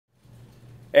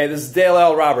Hey, this is Dale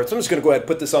L. Roberts. I'm just going to go ahead and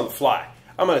put this on the fly.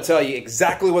 I'm going to tell you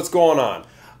exactly what's going on.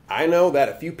 I know that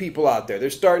a few people out there, they're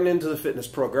starting into the fitness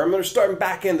program, they're starting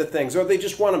back into things, or they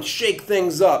just want to shake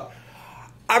things up.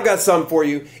 I've got something for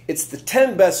you. It's the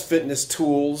 10 best fitness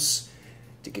tools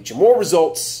to get you more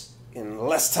results in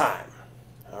less time.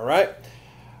 All right?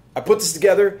 I put this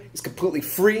together. It's completely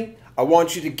free. I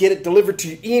want you to get it delivered to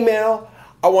your email.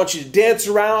 I want you to dance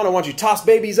around. I want you to toss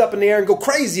babies up in the air and go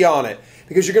crazy on it,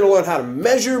 because you're going to learn how to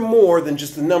measure more than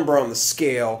just the number on the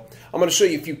scale. I'm going to show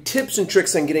you a few tips and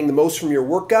tricks on getting the most from your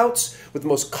workouts with the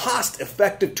most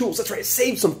cost-effective tools. That's right,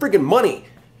 save some friggin' money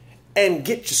and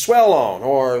get you swell on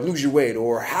or lose your weight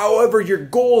or however your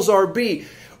goals are be.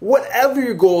 Whatever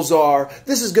your goals are,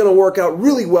 this is going to work out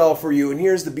really well for you. And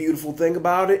here's the beautiful thing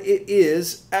about it. It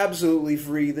is absolutely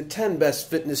free. The 10 best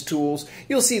fitness tools.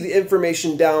 You'll see the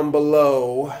information down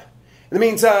below. In the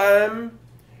meantime,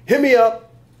 hit me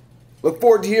up. Look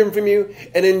forward to hearing from you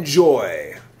and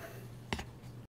enjoy.